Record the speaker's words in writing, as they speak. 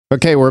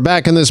Okay, we're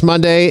back on this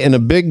Monday and a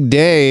big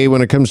day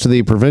when it comes to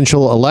the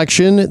provincial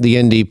election. The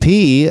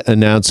NDP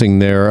announcing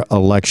their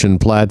election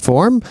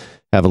platform.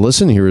 Have a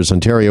listen. Here is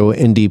Ontario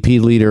NDP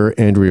leader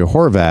Andrea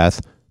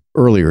Horwath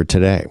earlier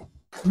today.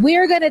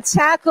 We're going to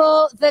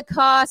tackle the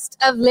cost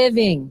of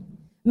living.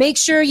 Make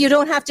sure you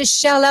don't have to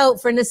shell out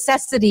for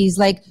necessities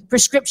like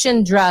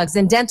prescription drugs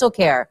and dental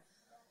care.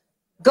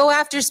 Go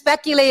after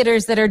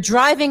speculators that are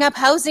driving up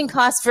housing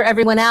costs for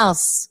everyone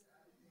else.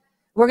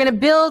 We're going to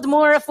build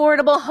more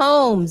affordable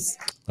homes.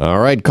 All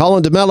right.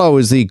 Colin D'Mello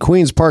is the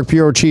Queen's Park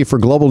Bureau Chief for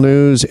Global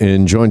News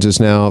and joins us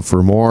now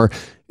for more.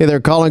 Hey there,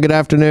 Colin. Good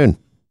afternoon.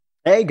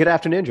 Hey, good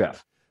afternoon,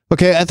 Jeff.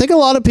 Okay, I think a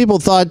lot of people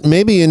thought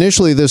maybe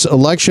initially this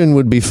election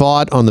would be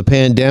fought on the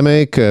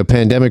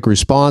pandemic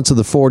response of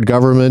the Ford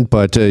government,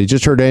 but you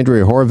just heard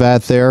Andrea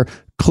Horwath there.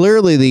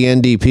 Clearly the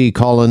NDP,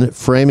 Colin,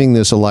 framing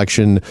this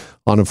election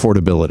on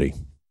affordability.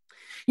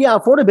 Yeah,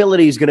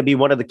 affordability is going to be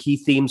one of the key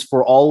themes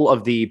for all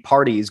of the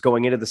parties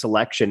going into this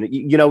election.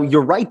 You know,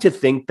 you're right to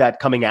think that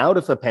coming out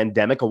of a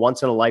pandemic, a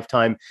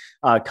once-in-a-lifetime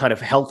kind of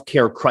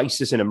healthcare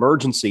crisis and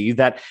emergency,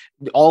 that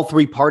all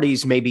three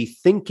parties may be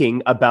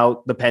thinking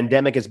about the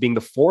pandemic as being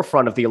the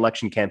forefront of the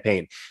election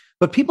campaign.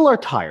 But people are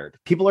tired.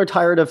 People are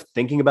tired of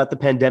thinking about the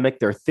pandemic.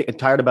 They're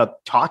tired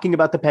about talking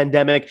about the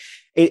pandemic.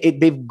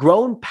 They've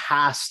grown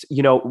past,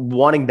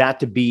 wanting that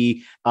to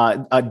be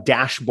a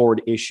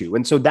dashboard issue.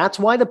 And so that's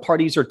why the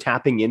parties are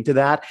tapping into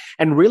that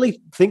and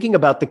really thinking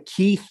about the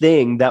key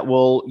thing that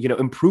will,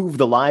 improve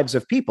the lives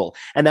of people.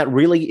 And that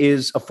really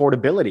is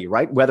affordability,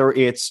 right? Whether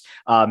it's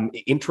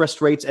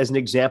interest rates, as an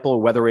example,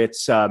 or whether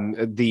it's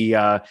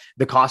the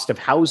cost of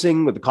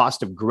housing, or the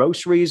cost of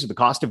groceries, or the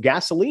cost of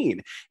gasoline.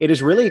 It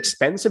is really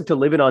expensive to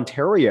live in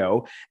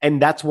Ontario.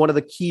 And that's one of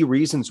the key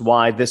reasons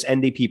why this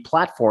NDP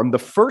platform, the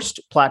first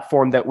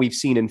platform that we've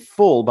seen in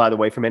full, by the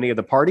way, from any of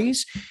the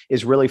parties,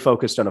 is really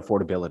focused on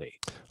affordability.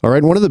 All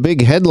right. One of the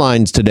big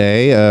headlines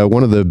today,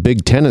 one of the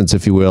big tenets,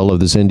 if you will, of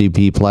this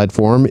NDP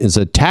platform is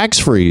a tax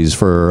freeze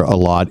for a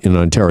lot in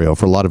Ontario,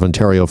 for a lot of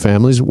Ontario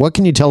families. What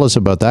can you tell us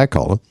about that,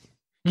 Colin?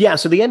 Yeah,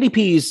 so the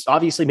NDP is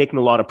obviously making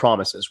a lot of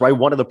promises, right?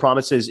 One of the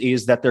promises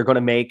is that they're going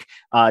to make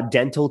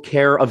dental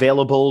care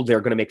available.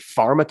 They're going to make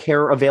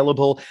pharmacare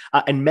available,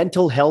 and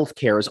mental health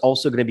care is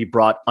also going to be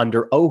brought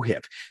under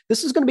OHIP.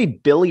 This is going to be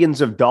billions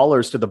of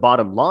dollars to the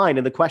bottom line.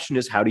 And the question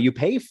is, how do you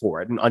pay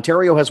for it? And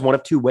Ontario has one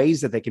of two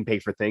ways that they can pay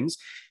for things.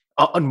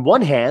 On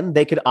one hand,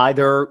 they could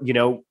either,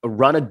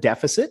 run a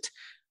deficit.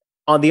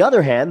 On the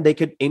other hand, they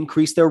could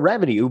increase their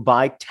revenue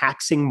by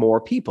taxing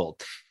more people.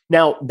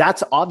 Now,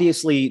 that's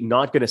obviously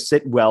not going to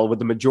sit well with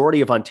the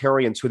majority of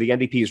Ontarians who the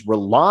NDP is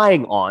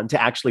relying on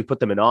to actually put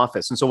them in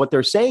office. And so what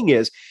they're saying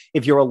is,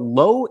 if you're a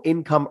low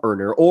income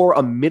earner or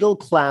a middle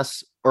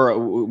class or a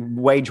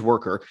wage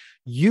worker,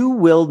 you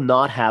will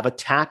not have a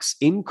tax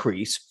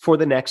increase for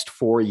the next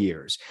 4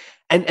 years.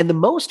 And the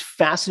most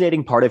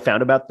fascinating part I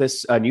found about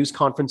this news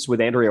conference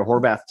with Andrea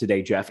Horwath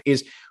today, Jeff,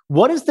 is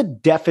what is the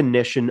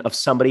definition of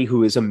somebody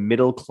who is a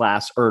middle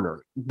class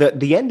earner? The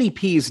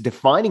NDP is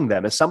defining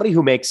them as somebody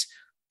who makes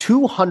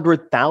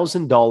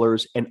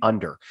 $200,000 and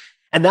under.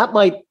 And that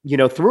might,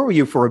 throw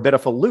you for a bit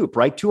of a loop,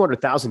 right?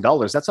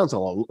 $200,000, that sounds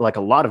like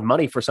a lot of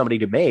money for somebody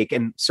to make.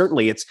 And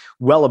certainly it's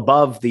well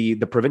above the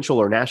provincial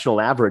or national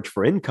average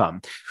for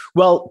income.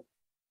 Well,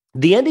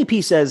 the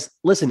NDP says,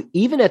 listen,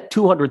 even at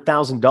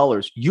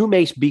 $200,000, you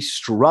may be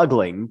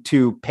struggling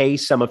to pay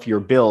some of your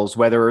bills,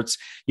 whether it's,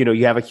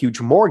 you have a huge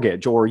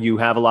mortgage or you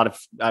have a lot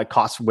of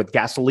costs with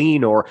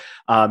gasoline or,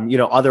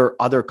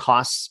 other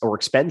costs or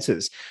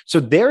expenses. So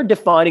they're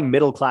defining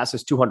middle class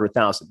as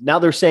 200,000. Now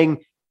they're saying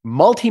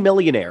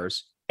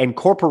multimillionaires and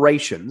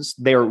corporations,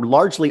 they're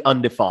largely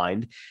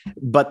undefined,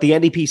 but the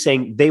NDP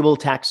saying they will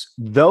tax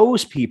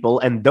those people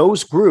and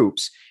those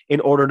groups in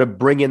order to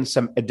bring in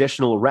some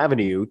additional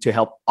revenue to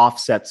help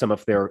offset some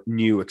of their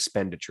new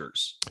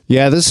expenditures.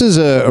 Yeah, this is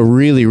a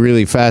really,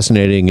 really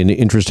fascinating and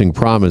interesting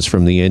promise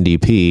from the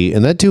NDP.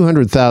 And that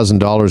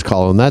 $200,000,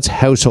 Colin, that's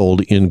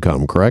household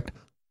income, correct?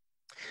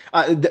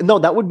 No,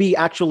 that would be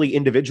actually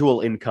individual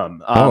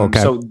income.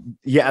 Okay.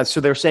 So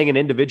they're saying an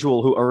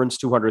individual who earns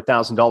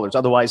 $200,000.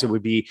 Otherwise, it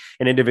would be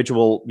an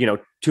individual,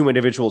 two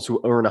individuals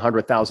who earn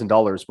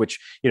 $100,000, which,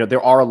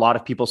 there are a lot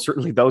of people,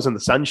 certainly those on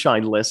the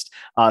Sunshine List,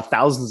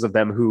 thousands of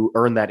them who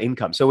earn that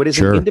income. So it is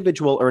an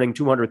individual earning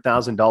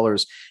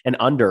 $200,000 and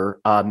under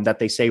that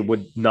they say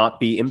would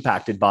not be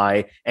impacted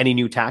by any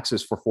new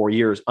taxes for 4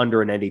 years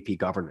under an NDP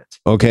government.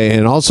 Okay.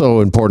 And also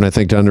important, I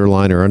think, to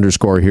underline or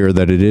underscore here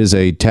that it is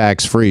a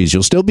tax freeze.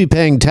 You'll still be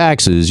paying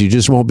taxes. You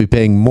just won't be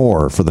paying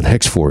more for the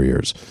next 4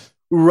 years.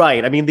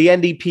 Right. I mean, the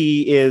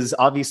NDP is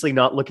obviously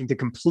not looking to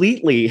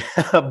completely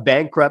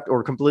bankrupt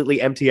or completely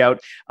empty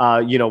out,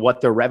 what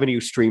their revenue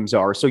streams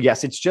are. So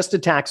yes, it's just a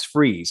tax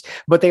freeze,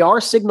 but they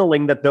are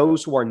signaling that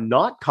those who are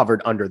not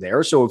covered under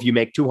there. So if you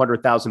make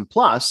 200,000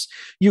 plus,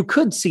 you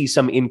could see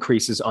some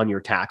increases on your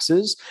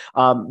taxes.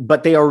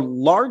 But they are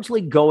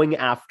largely going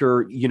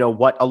after,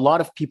 what a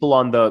lot of people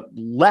on the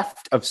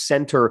left of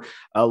center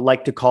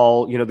like to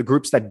call, the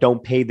groups that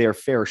don't pay their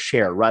fair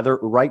share, rather,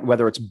 right?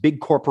 Whether it's big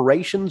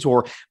corporations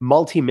or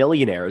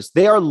multimillionaires,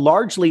 they are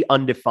largely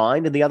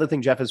undefined. And the other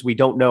thing, Jeff, is we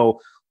don't know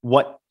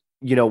what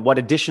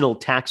additional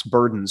tax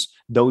burdens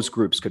those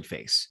groups could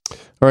face.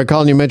 All right,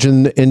 Colin, you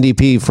mentioned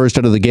NDP first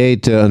out of the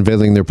gate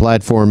unveiling their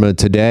platform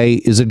today.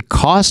 Is it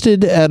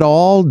costed at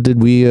all?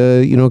 Did we,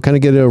 kind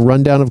of get a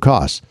rundown of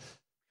costs?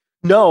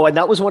 No, and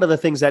that was one of the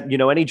things that,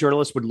 any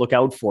journalist would look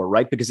out for,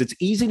 right? Because it's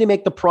easy to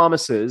make the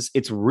promises.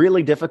 It's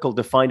really difficult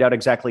to find out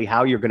exactly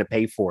how you're going to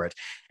pay for it.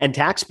 And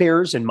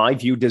taxpayers, in my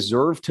view,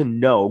 deserve to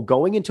know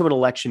going into an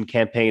election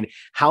campaign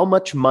how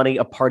much money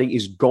a party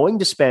is going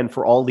to spend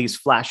for all these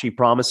flashy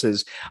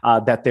promises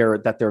that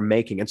they're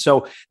making. And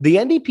so the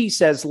NDP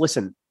says,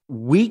 listen,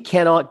 we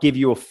cannot give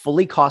you a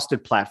fully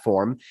costed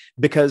platform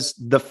because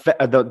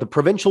the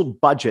provincial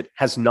budget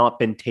has not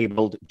been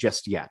tabled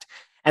just yet.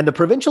 And the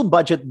provincial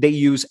budget they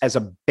use as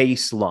a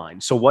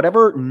baseline. So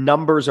whatever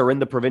numbers are in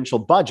the provincial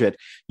budget,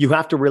 you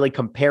have to really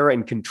compare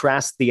and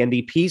contrast the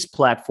NDP's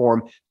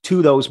platform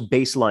to those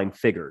baseline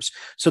figures.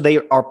 So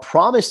they are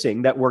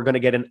promising that we're going to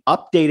get an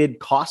updated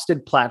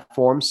costed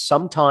platform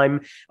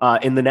sometime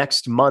in the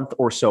next month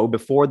or so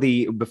before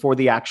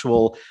the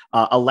actual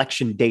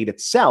election date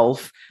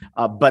itself.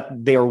 But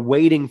they're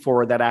waiting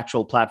for that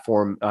actual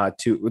platform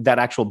that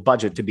actual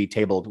budget to be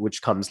tabled,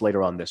 which comes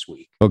later on this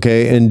week.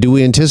 Okay. And do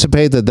we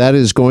anticipate that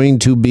is going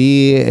to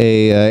be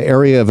a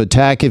area of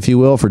attack, if you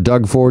will, for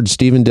Doug Ford,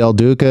 Stephen Del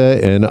Duca,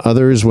 and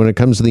others when it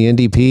comes to the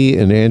NDP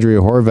and Andrea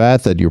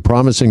Horwath, that you're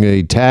promising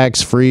a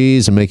tax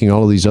freeze and making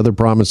all of these other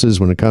promises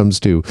when it comes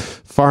to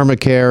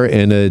pharmacare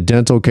and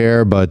dental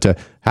care? But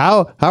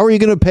how are you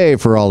going to pay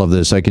for all of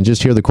this? I can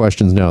just hear the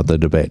questions now at the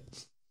debate.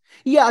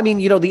 Yeah, I mean,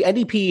 the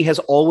NDP has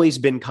always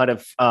been kind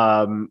of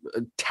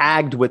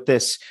tagged with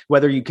this,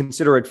 whether you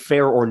consider it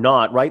fair or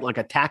not, right? Like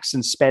a tax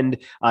and spend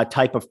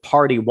type of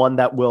party, one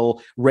that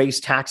will raise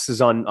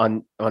taxes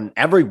on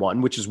everyone,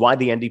 which is why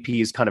the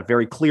NDP is kind of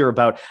very clear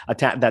about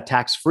that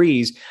tax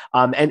freeze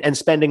and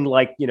spending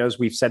like, as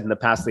we've said in the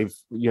past, they've,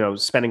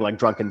 spending like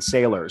drunken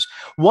sailors.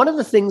 One of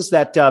the things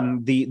that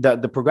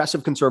the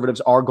progressive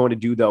conservatives are going to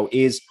do, though,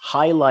 is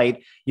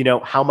highlight,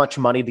 how much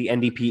money the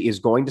NDP is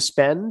going to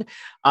spend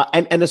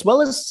and as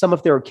well as some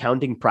of their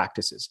accounting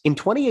practices. In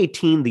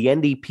 2018, the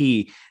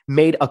NDP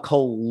made a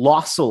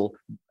colossal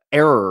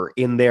error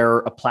in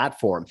their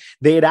platform.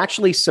 They had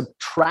actually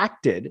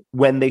subtracted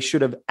when they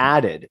should have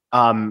added.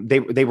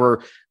 They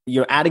were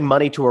adding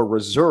money to a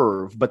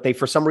reserve, but they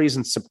for some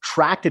reason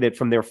subtracted it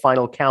from their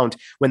final count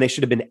when they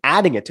should have been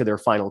adding it to their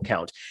final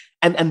count.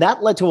 And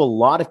that led to a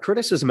lot of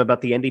criticism about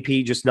the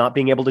NDP just not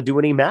being able to do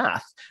any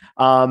math.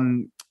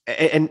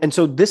 And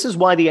so this is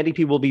why the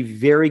NDP will be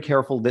very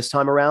careful this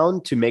time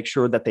around to make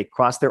sure that they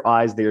cross their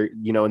I's,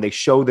 and they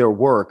show their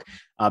work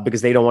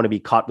because they don't want to be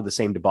caught with the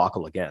same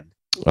debacle again.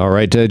 All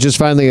right. Just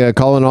finally,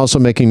 Colin, also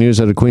making news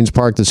out of Queen's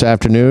Park this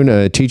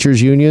afternoon.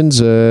 Teachers unions,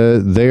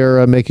 they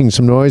are making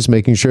some noise,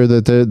 making sure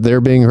that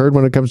they're being heard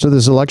when it comes to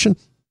this election.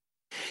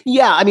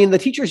 Yeah, I mean, the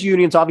teachers'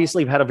 unions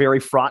obviously have had a very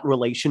fraught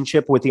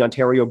relationship with the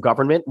Ontario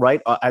government,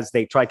 right, as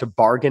they tried to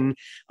bargain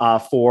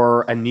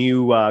for a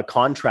new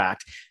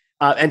contract.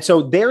 And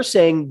so they're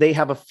saying they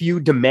have a few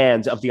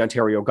demands of the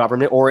Ontario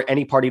government or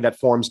any party that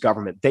forms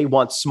government. They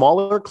want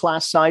smaller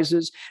class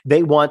sizes.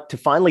 They want to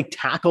finally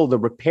tackle the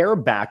repair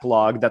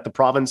backlog that the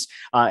province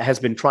has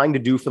been trying to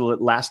do for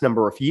the last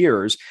number of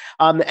years.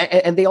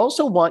 And they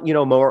also want,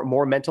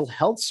 more mental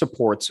health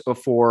supports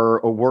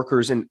for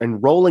workers and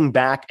rolling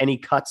back any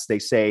cuts, they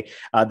say,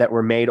 that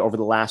were made over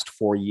the last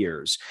 4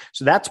 years.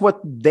 So that's what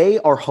they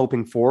are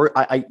hoping for.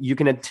 You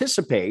can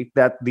anticipate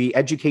that the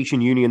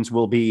education unions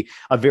will be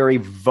a very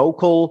vocal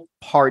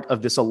part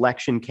of this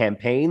election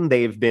campaign.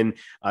 They've been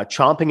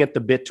chomping at the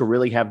bit to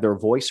really have their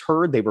voice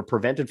heard. They were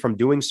prevented from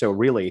doing so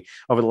really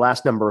over the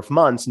last number of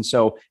months. And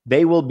so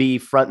they will be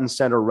front and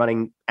center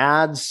running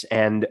ads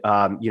and,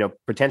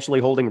 potentially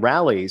holding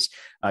rallies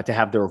to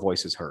have their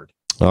voices heard.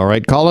 All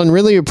right, Colin,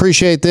 really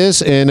appreciate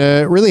this and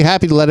really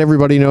happy to let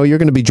everybody know you're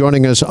going to be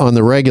joining us on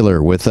the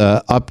regular with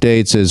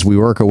updates as we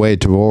work our way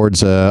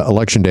towards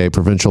Election Day,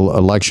 provincial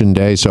election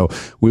day. So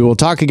we will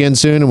talk again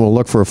soon and we'll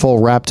look for a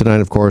full wrap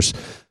tonight, of course,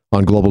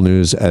 on Global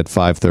News at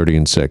 5:30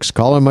 and 6.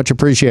 Colin, much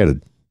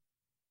appreciated.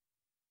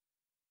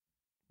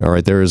 All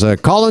right, there is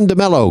Colin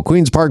D'Mello,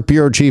 Queen's Park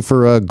Bureau Chief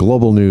for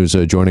Global News,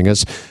 joining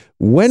us.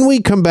 When we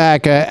come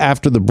back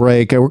after the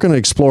break, we're going to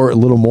explore a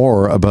little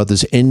more about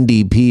this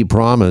NDP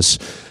promise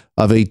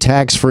of a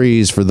tax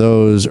freeze for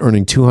those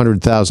earning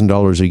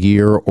 $200,000 a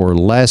year or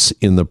less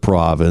in the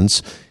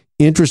province.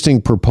 Interesting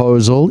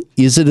proposal.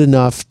 Is it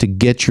enough to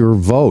get your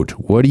vote?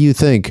 What do you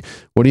think?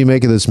 What do you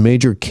make of this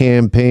major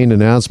campaign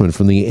announcement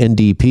from the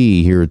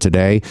NDP here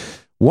today?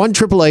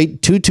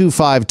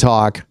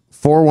 1-888-225-TALK,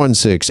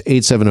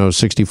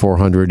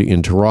 416-870-6400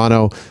 in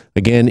Toronto.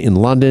 Again, in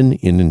London,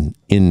 in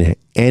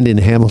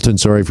Hamilton,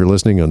 sorry if you're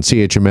listening on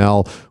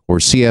CHML or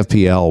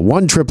CFPL,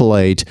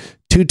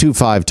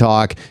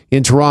 1-888-225-TALK.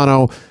 In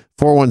Toronto,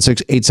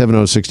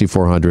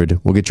 416-870-6400.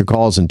 We'll get your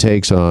calls and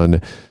takes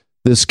on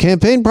This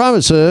campaign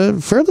promise, a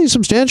fairly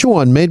substantial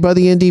one made by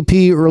the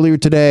NDP earlier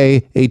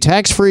today, a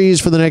tax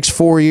freeze for the next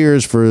 4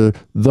 years for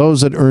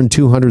those that earn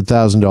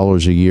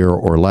 $200,000 a year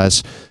or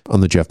less on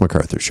the Jeff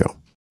MacArthur Show.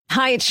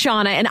 Hi, it's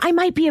Shauna, and I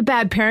might be a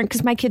bad parent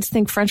because my kids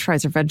think French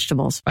fries are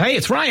vegetables. Hey,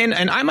 it's Ryan,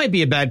 and I might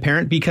be a bad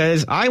parent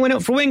because I went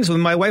out for wings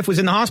when my wife was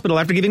in the hospital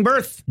after giving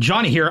birth.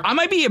 Johnny here. I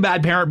might be a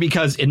bad parent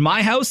because in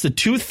my house, the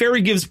tooth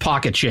fairy gives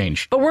pocket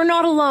change. But we're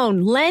not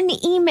alone. Len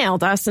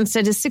emailed us and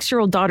said his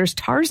 6-year-old daughter's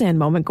Tarzan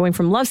moment going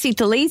from love seat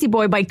to lazy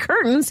boy by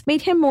curtains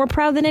made him more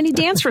proud than any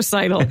dance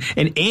recital.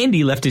 And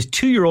Andy left his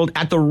 2-year-old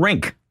at the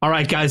rink. All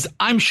right, guys,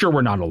 I'm sure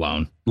we're not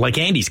alone. Like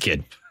Andy's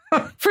kid.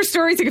 For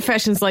stories and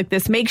confessions like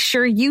this, make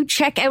sure you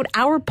check out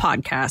our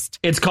podcast.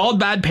 It's called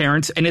Bad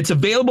Parents, and it's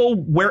available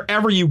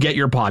wherever you get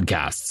your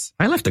podcasts.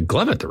 I left a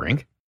glove at the rink.